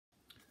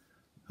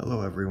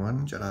Hello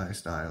everyone, Jedi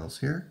Styles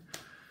here.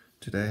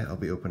 Today I'll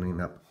be opening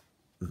up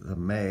the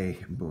May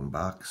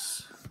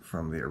Boombox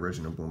from the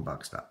original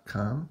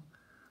Boombox.com.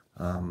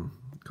 Of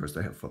course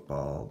they have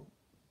football.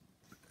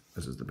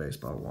 This is the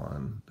baseball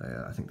one.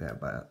 I think they have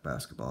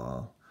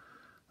basketball.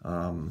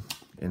 And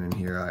in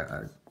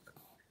here,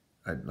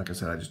 I like I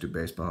said, I just do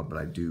baseball, but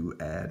I do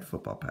add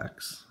football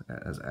packs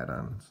as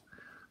add-ons,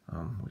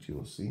 which you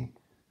will see.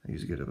 I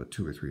usually get about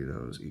 2 or 3 of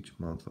those each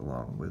month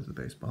along with the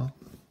baseball.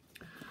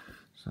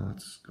 So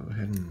let's go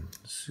ahead and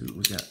see what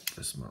we got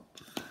this month.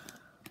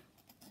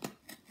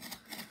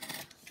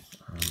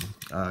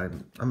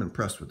 I'm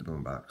impressed with the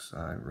Boombox.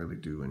 I really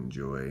do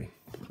enjoy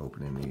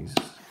opening these.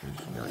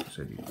 Like I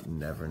said, you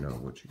never know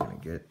what you're going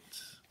to get.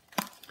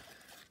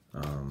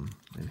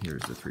 And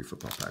here's the 3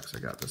 football packs I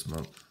got this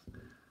month.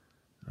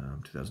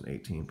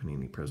 2018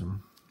 Panini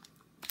Prism.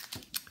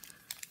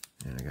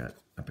 And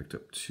I picked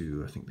up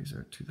 2, I think these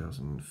are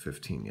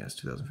 2015, yes,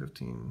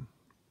 2015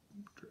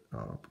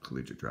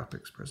 Collegiate Drop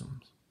Picks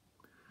Prisms.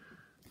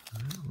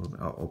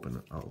 I'll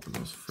open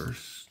those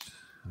first,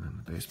 and then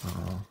the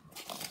baseball.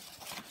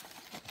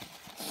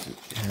 Let's see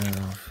what we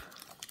have.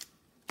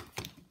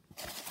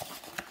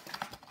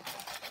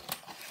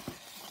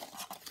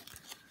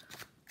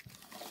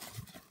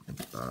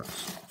 Empty box,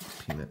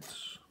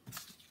 peanuts.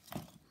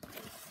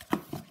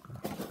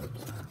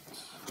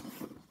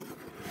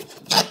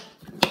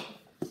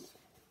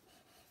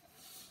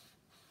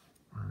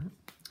 All right.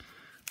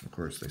 Of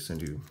course, they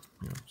send you,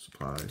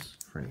 supplies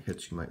for any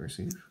hits you might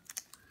receive.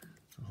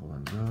 So hold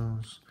on to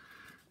those.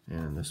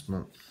 And this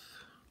month,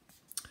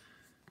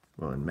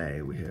 well, in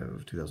May, we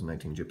have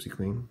 2019 Gypsy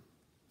Queen,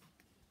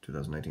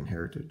 2019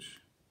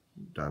 Heritage,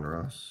 Don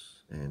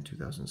Ross, and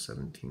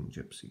 2017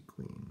 Gypsy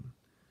Queen.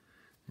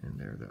 And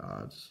there are the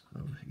odds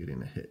of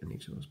getting a hit in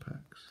each of those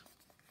packs.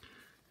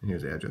 And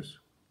here's the address,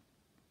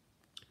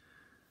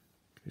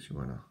 in case you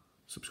want to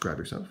subscribe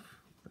yourself.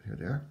 But here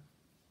they are.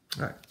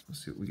 All right,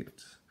 let's see what we get.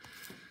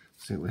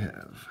 Let's see what we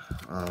have.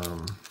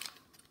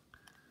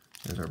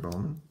 There's our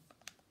Bowman.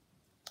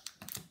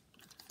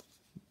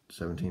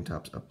 17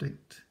 Topps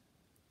Update.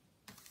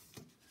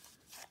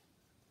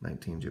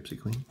 19 Gypsy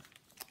Queen.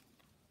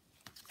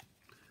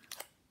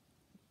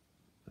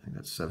 I think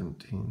that's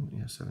 17.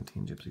 Yeah,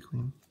 17 Gypsy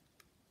Queen.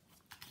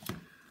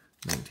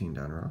 19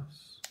 Don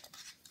Ross.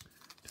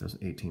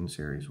 2018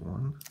 Series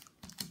 1.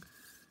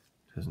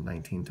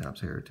 2019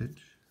 Topps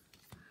Heritage.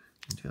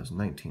 And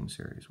 2019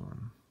 Series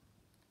 1.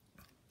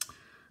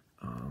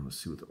 Let's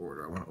see what the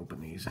order. I want to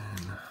open these in.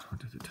 I'll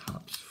do the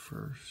tops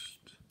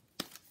first.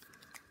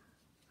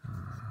 I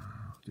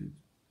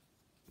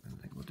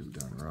think we'll do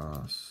Don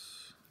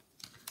Ross.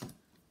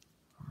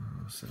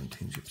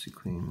 17 Gypsy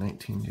Queen,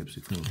 19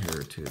 Gypsy Queen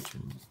Heritage,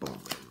 and Bowman.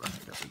 I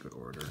think that's a good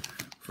order.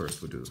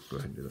 First, we'll go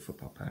ahead and do the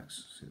football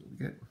packs. See what we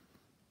get.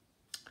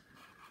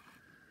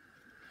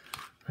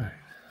 All right,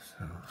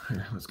 so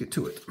here, let's get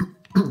to it.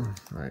 All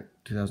right,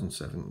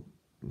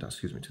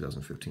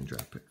 2015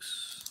 Draft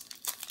Picks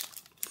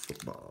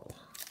Football.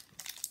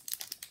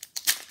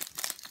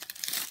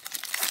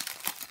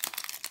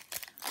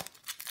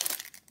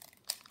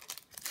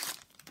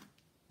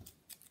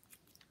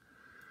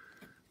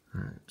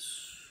 All right,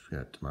 we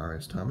got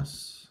Demaryius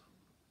Thomas.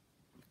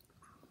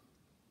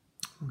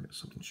 We got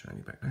something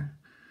shiny back there.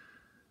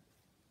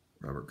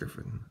 Robert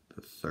Griffin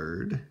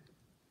III.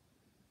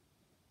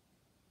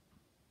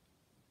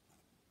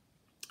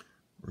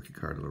 Rookie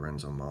card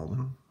Lorenzo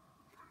Malden.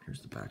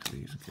 Here's the back of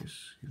these in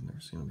case you've never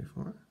seen them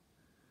before.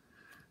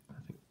 I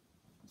think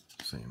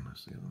same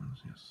as the other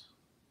ones, yes.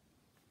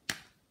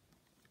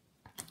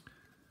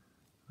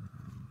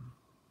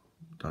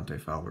 Dante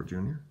Fowler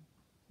Jr.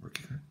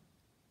 Rookie card.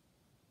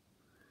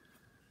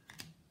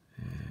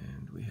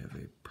 And we have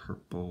a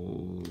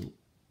purple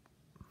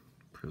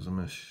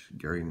Prismish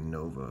Gary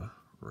Nova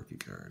rookie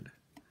card.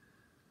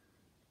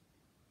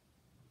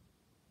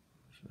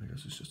 So I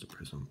guess it's just a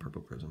prism,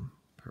 purple prism,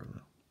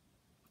 parallel.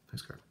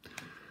 Nice card.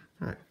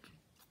 All right,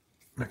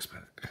 next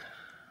pack.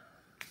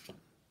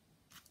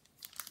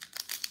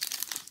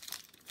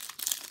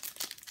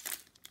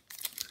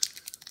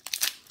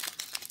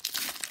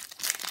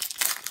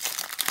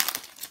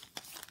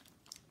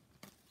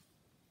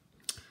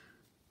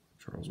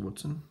 Charles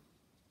Woodson.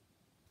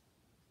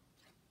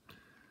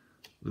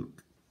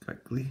 Luke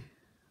Kuechly.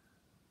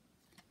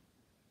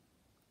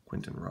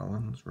 Quentin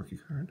Rollins, rookie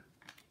card.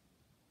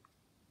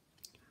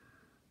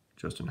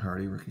 Justin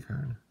Hardy, rookie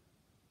card.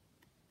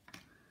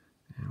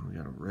 And we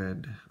got a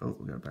red, oh,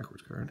 we got a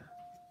backwards card.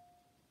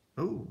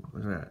 Oh,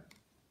 look at that.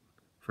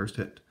 First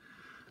hit.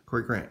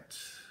 Corey Grant.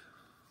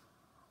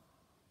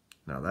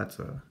 Now that's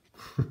a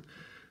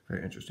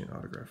very interesting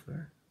autograph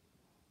there.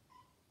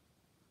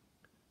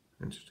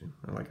 Interesting.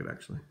 I like it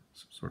actually.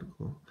 It's sort of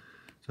cool.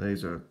 So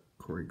he's a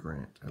Corey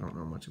Grant. I don't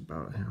know much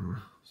about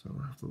him, so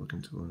I'll have to look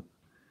into it.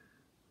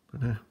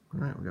 But all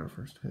right, we got a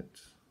first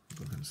hit.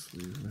 Go ahead and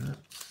sleeve that.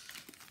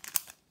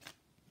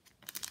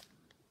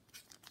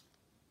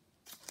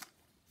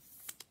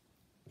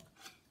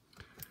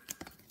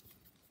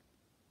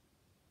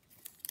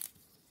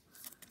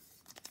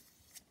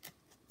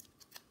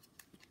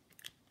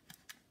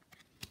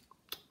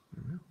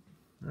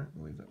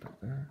 leave that back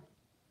there.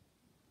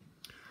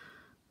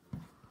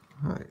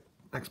 All right,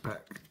 next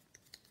pack.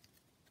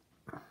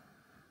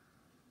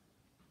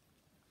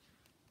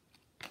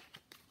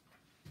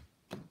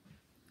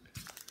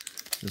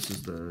 This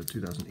is the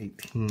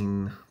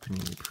 2018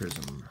 Panini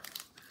Prism.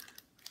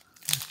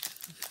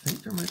 I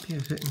think there might be a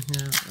hit in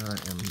here. I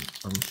am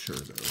unsure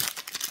though.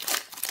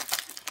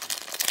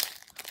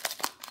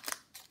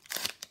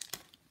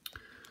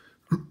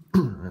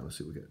 All right, let's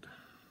see what we get.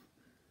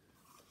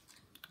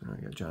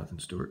 I got Jonathan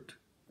Stewart.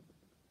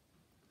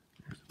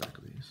 Here's the back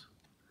of these.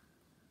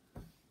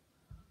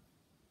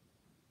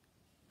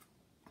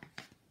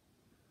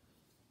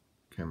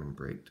 Cameron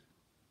Brate.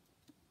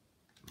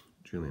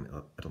 Julian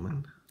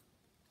Edelman.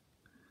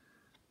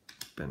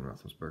 Ben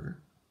Roethlisberger.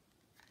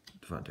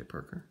 Devontae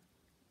Parker.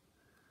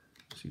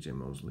 C.J.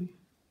 Mosley.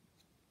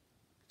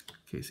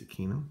 Casey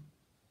Keenum.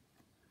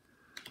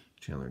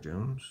 Chandler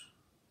Jones.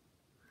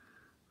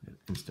 We have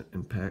instant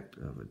impact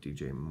of a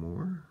DJ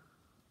Moore.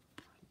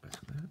 Back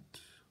of that.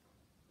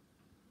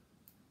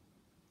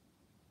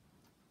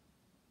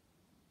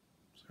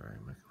 Sorry,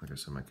 like I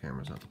said, my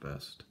camera's not the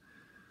best.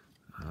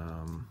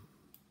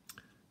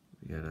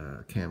 We got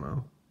a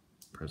camo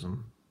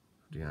prism,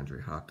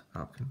 DeAndre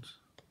Hopkins.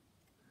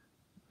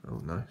 Oh,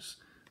 nice.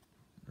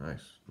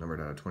 Nice. Numbered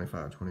out of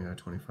 25, 20 out of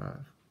 25. All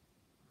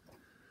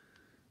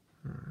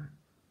right.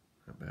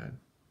 Not bad.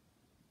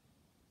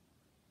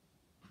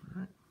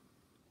 All right.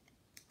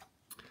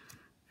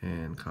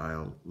 And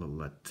Kyle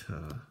Lalette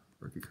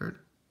rookie card.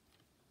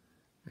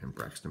 And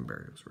Braxton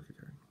Berrios rookie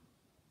card.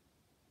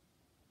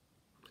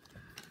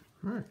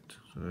 All right.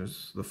 So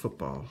there's the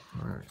football.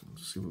 All right.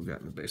 Let's see what we've got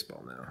in the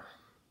baseball now.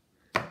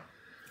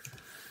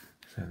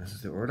 And this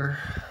is the order.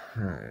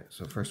 All right,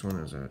 so first one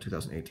is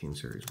 2018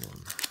 Series 1.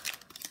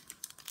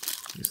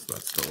 At least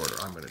that's the order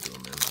I'm going to do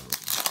them in.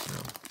 You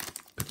know,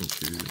 pick and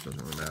choose, doesn't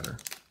really matter.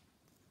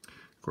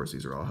 Of course,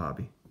 these are all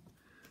hobby.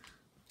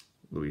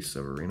 Luis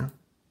Severino,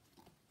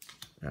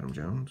 Adam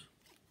Jones,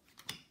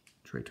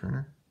 Trey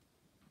Turner.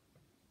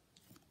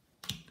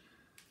 Let's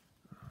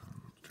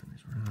turn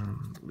these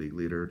around. League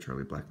leader,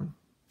 Charlie Blackmon.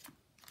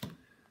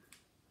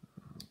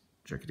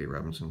 Jackie D.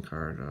 Robinson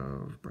card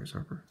of Bryce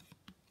Harper.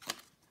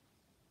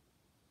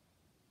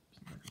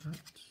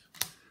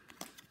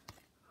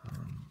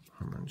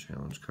 Home Run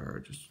Challenge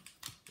card, just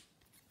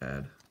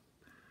add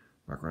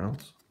Mark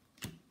Reynolds,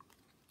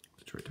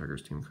 Detroit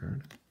Tigers team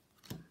card,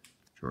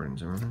 Jordan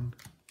Zimmerman,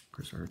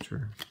 Chris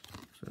Archer,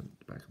 so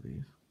the back of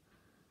these,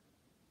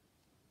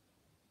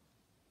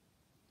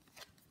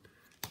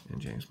 and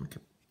James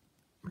McCann.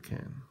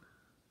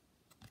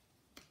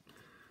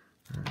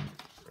 All right,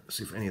 let's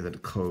see if any of the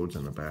codes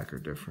on the back are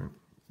different.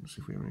 Let's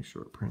see if we have any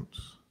short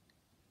prints.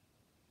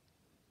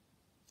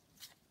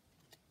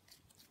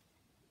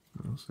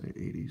 I'll say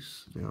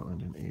 80s, they all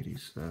end in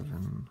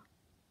 87.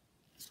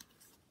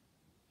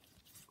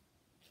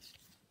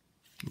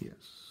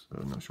 Yes,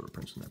 so no short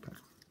prints in that pack.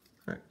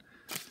 All right,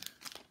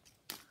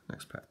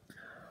 next pack.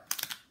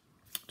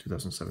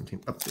 2017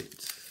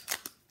 updates.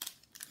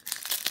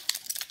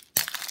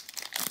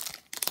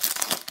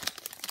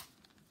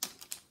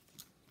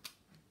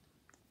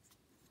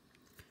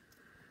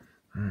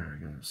 All right,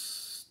 I got a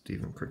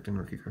Stephen Crichton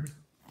rookie card.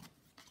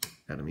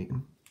 Adam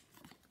Eaton.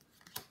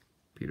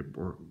 Peter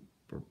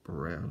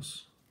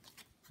Boreas,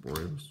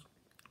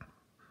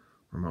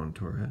 Ramon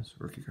Torres,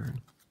 rookie card.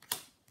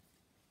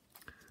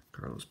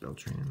 Carlos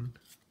Beltran.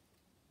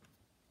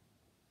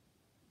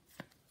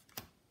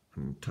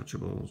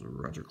 Untouchables,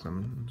 Roger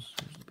Clemens.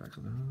 Here's the back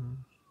of those.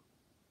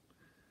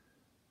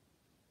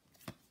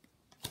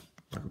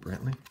 Michael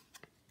Brantley.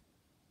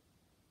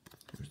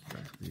 Here's the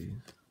back of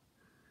these.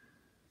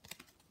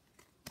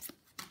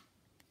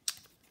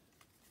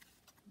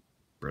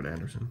 Brett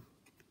Anderson.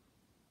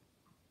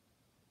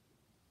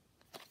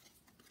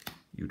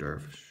 Yu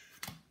Darvish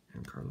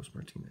and Carlos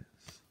Martinez.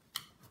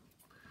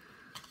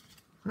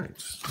 All right,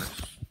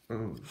 nice.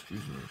 Oh,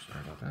 excuse me,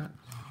 sorry about that.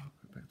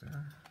 Put it back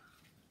there.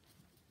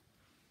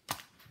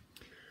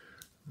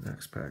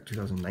 Next pack,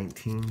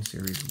 2019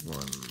 Series 1.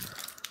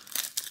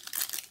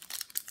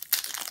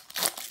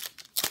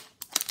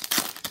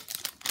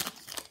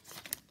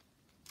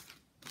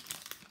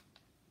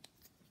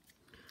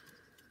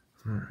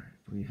 All right,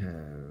 we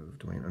have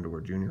Dwayne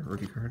Underwood Jr.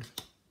 rookie card,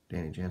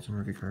 Danny Jansen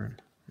rookie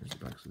card. Here's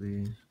the backs of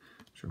these.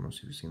 I'm sure most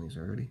of you have seen these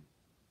already.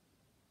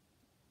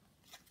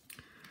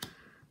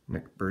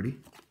 Nick Birdie,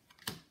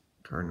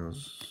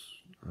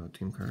 Cardinals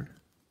team card.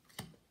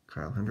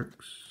 Kyle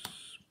Hendricks,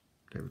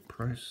 David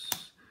Price.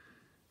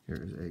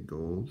 Here is a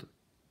gold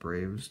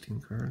Braves team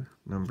card,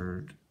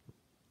 numbered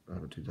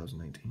out of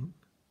 2019.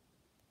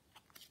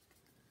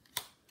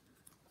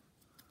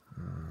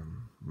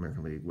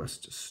 American League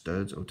West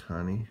studs,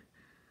 Ohtani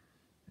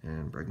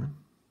and Bregman.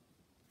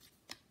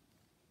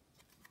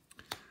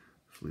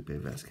 Felipe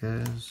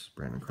Vasquez,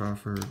 Brandon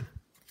Crawford,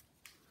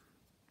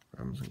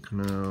 Robinson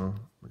Cano,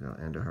 Miguel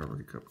Andujar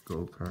rookie cup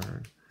gold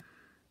card,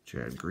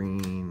 Chad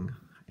Green,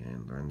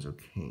 and Lorenzo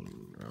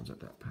Cain rounds out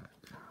that pack.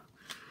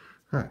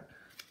 All right.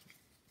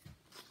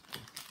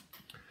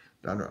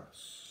 Don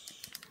Ross.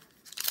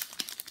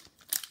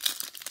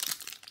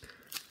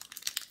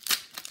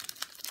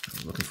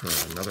 looking for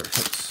another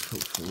hits,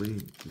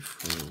 hopefully,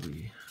 before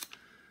we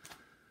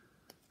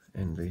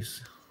end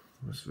this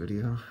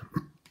video.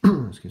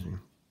 Excuse me.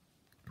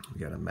 We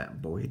got a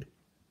Matt Boyd.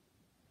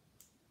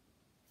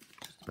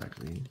 Just the back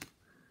of these.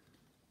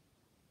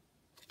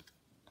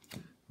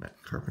 Matt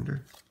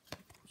Carpenter.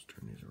 Let's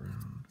turn these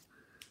around.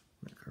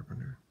 Matt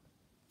Carpenter.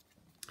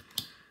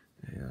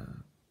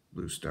 A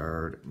blue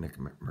starred Nick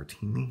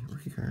Martini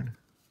rookie card.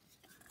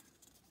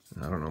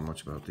 I don't know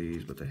much about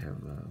these, but they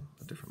have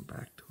a different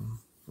back to them.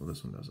 Well,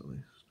 this one does at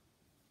least.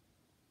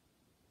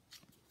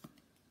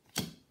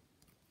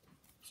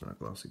 It's not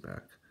glossy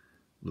back.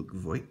 Luke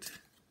Voigt.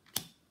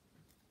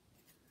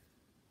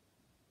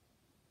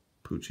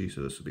 Poochie,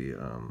 so this would be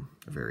a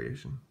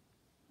variation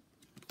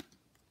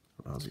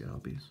of Ozzy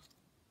Albies.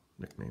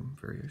 Nickname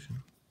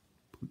variation.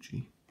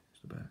 Poochie.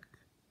 Here's the back.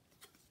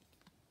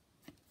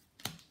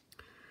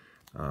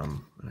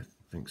 And I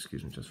think,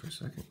 excuse me just for a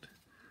second.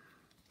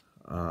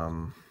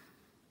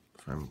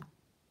 If I'm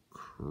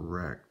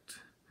correct,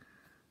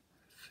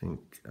 I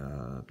think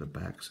the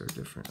backs are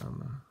different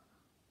on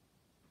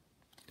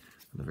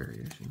the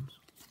variations.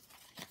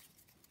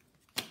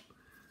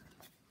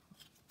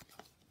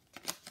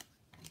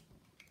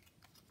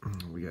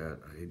 We got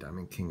a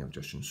Diamond King of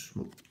Justin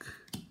Smoke,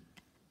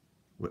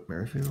 Whit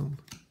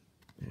Merrifield,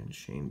 and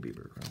Shane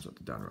Bieber rounds out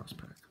the Don Ross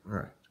pack. All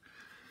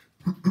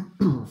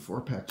right,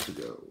 4 packs to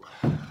go.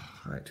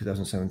 All right,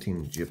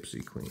 2017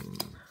 Gypsy Queen.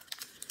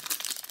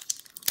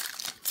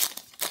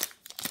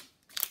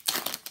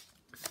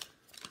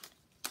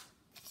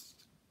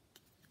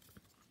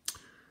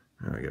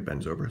 We got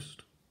Ben Zobrist,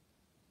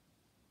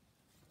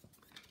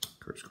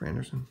 Curtis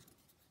Granderson,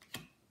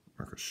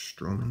 Marcus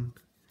Stroman,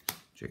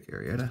 Jake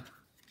Arrieta.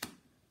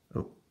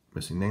 Oh,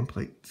 missing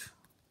nameplate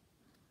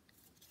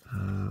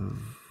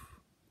of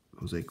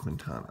Jose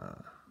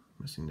Quintana.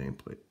 Missing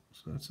nameplate.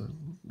 So that's a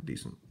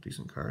decent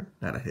card.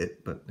 Not a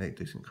hit, but a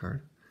decent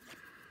card.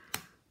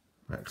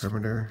 Matt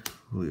Carpenter,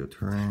 Julio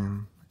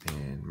Turan,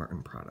 and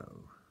Martin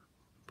Prado.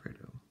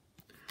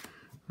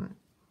 All right.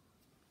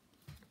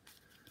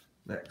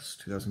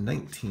 Next,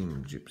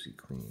 2019 Gypsy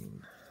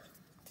Queen.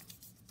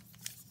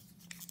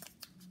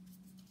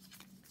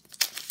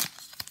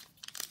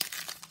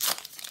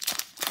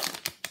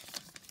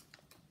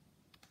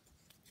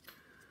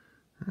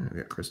 We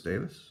got Chris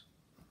Davis.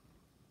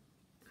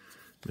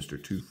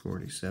 Mr.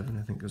 247,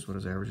 I think is what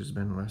his average has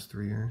been the last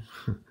 3 years.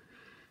 It's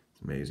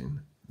amazing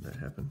that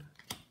happened.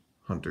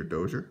 Hunter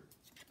Dozier.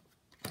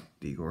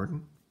 D.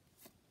 Gordon.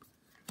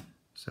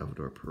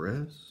 Salvador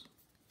Perez.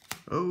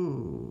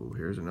 Oh,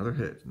 here's another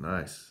hit.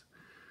 Nice.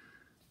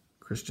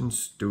 Christian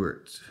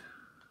Stewart.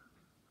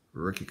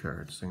 Rookie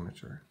card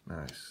signature.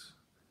 Nice.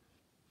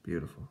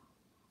 Beautiful.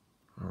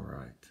 All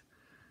right.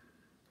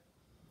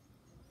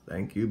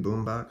 Thank you,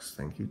 Boombox.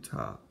 Thank you,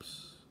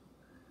 Topps.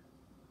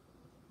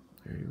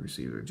 There you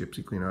receive a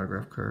Gypsy Queen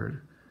autograph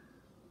card.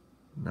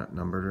 Not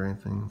numbered or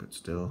anything, but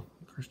still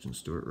Christian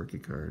Stewart rookie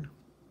card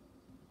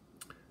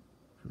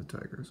for the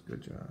Tigers.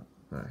 Good job.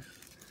 Nice.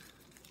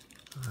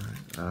 All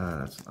right.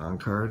 That's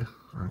on-card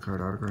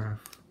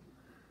autograph.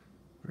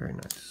 Very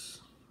nice.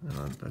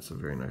 That's a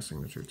very nice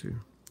signature too.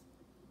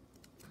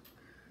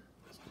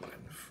 Let's go ahead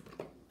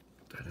and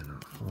put that in a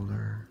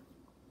folder.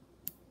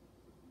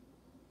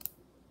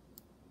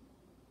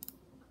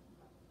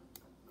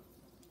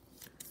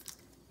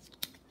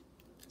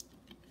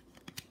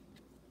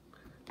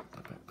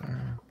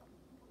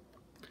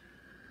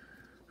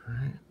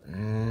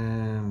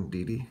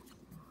 Didi,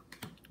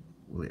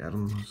 Willie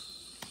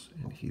Adams,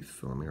 and Heath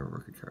Fillamere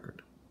rookie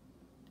card.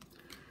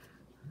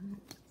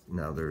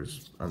 Now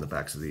there's, on the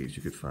backs of these,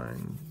 you could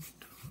find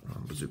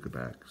bazooka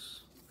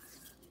backs.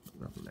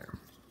 Nothing there.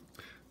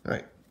 All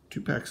right, 2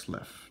 packs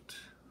left.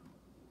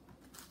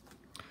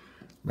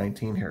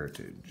 19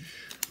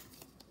 Heritage.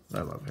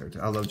 I love Heritage.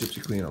 I love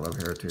Gypsy Queen. I love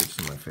Heritage.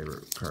 Some of my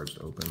favorite cards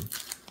to open.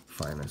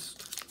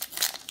 Finest.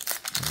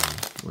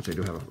 Which I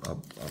do have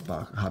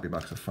a hobby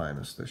box of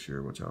Finest this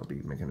year, which I'll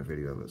be making a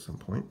video of at some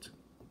point.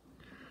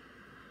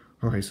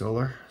 Jorge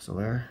Soler,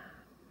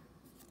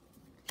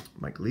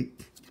 Mike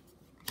Leake,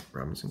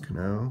 Robinson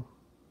Cano,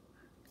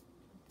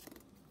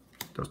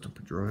 Dustin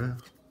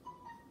Pedroia.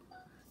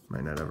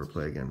 Might not ever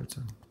play again.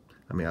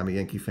 I'm a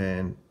Yankee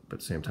fan, but at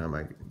the same time,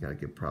 I gotta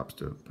give props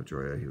to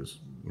Pedroia. He was,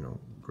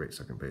 great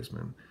second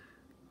baseman,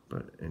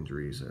 but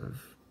injuries have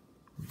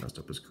messed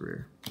up his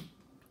career.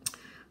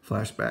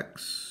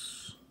 Flashbacks.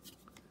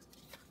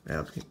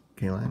 Alex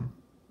Kaline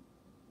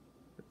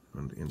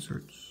on the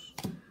inserts.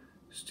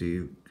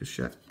 Steve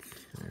Gashek.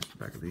 There's the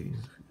back of these.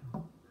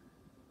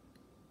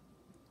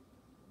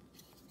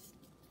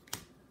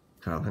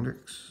 Kyle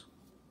Hendricks.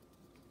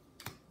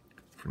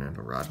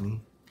 Fernando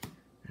Rodney.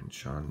 And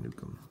Sean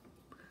Newcomb.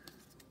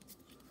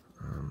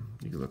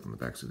 You can look on the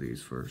backs of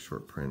these for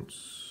short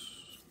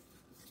prints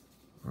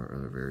or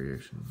other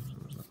variations.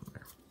 There's nothing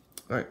there.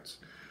 Alright.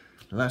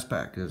 The last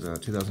pack is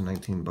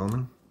 2019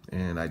 Bowman.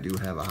 And I do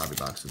have a hobby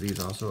box of these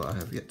also. I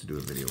have yet to do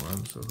a video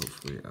on, so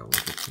hopefully I will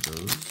get to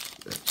those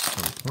at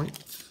some point.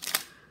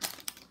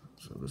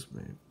 So this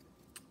may,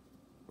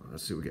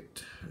 let's see, we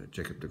get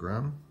Jacob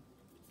deGrom,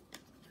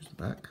 Here's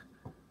the back.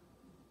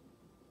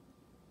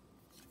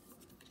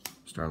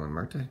 Starlin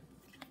Marte,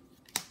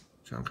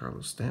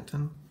 Giancarlo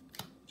Stanton,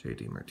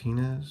 J.D.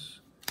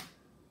 Martinez,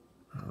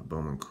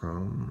 Bowman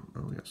Chrome.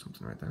 Oh, we got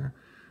something right there.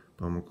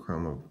 Bowman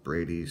Chrome of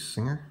Brady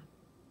Singer,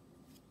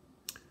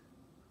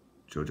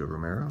 Jojo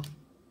Romero,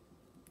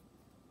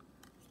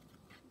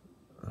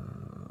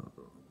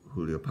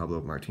 Julio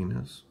Pablo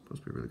Martinez,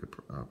 supposed to be a really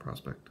good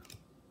prospect.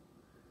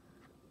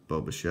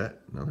 Bo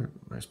Bichette, another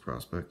nice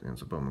prospect, and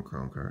it's a Bowman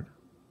Chrome card.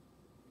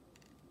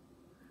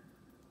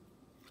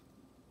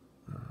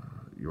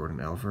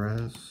 Jordan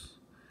Alvarez,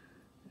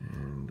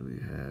 and we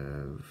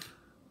have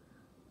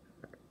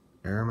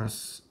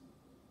Aramis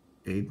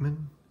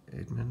Aidman.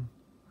 Not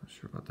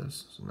sure about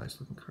this. It's a nice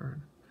looking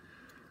card.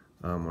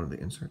 One of the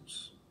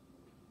inserts.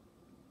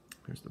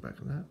 Here's the back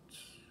of that.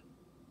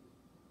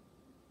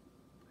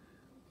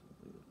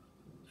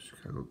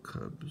 Chicago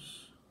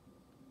Cubs.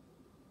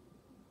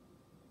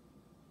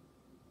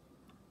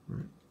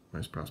 Right.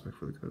 Nice prospect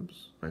for the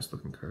Cubs. Nice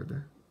looking card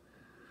there.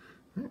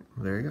 All right,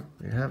 well, there you go.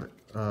 There you have it.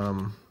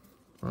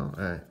 Well,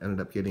 I ended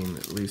up getting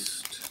at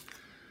least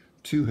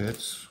 2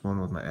 hits. One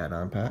with my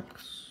add-on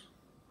packs.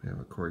 We have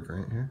a Corey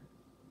Grant here.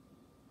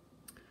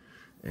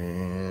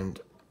 And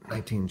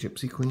 19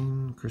 Gypsy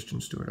Queen, Christian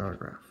Stewart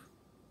autograph.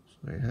 So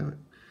there you have it.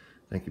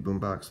 Thank you,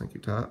 Boombox. Thank you,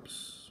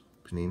 Topps.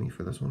 Panini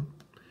for this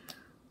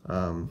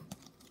one.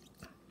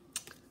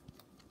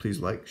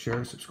 Please like,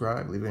 share,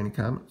 subscribe, leave any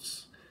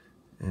comments.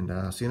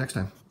 And see you next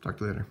time. Talk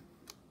to you later.